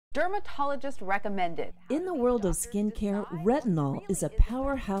Dermatologist recommended. In the world of skincare, retinol is a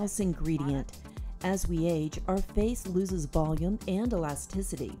powerhouse ingredient. As we age, our face loses volume and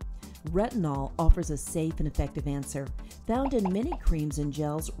elasticity. Retinol offers a safe and effective answer. Found in many creams and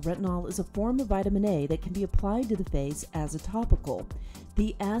gels, retinol is a form of vitamin A that can be applied to the face as a topical.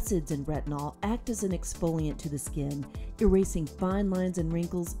 The acids in retinol act as an exfoliant to the skin, erasing fine lines and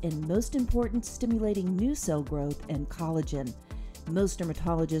wrinkles, and most important, stimulating new cell growth and collagen. Most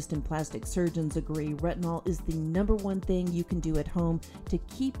dermatologists and plastic surgeons agree retinol is the #1 thing you can do at home to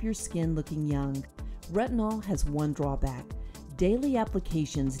keep your skin looking young. Retinol has one drawback. Daily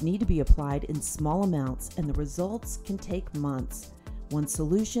applications need to be applied in small amounts, and the results can take months. One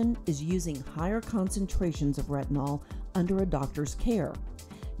solution is using higher concentrations of retinol under a doctor's care.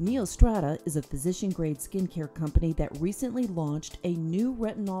 Neostrata is a physician-grade skincare company that recently launched a new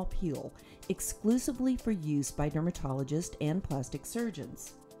retinol peel exclusively for use by dermatologists and plastic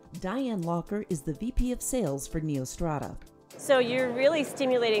surgeons. Diane Locker is the VP of Sales for Neostrata. So you're really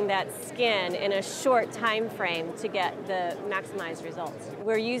stimulating that skin in a short time frame to get the maximized results.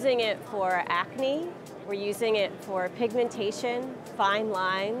 We're using it for acne, we're using it for pigmentation, fine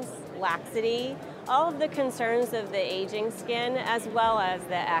lines, laxity, all of the concerns of the aging skin as well as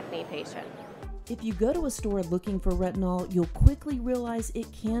the acne patient. If you go to a store looking for retinol, you'll quickly realize it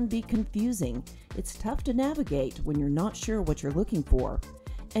can be confusing. It's tough to navigate when you're not sure what you're looking for.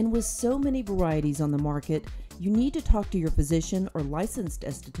 And with so many varieties on the market, you need to talk to your physician or licensed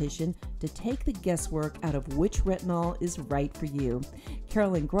esthetician to take the guesswork out of which retinol is right for you.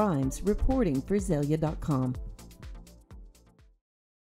 Carolyn Grimes reporting for ZALEA.com.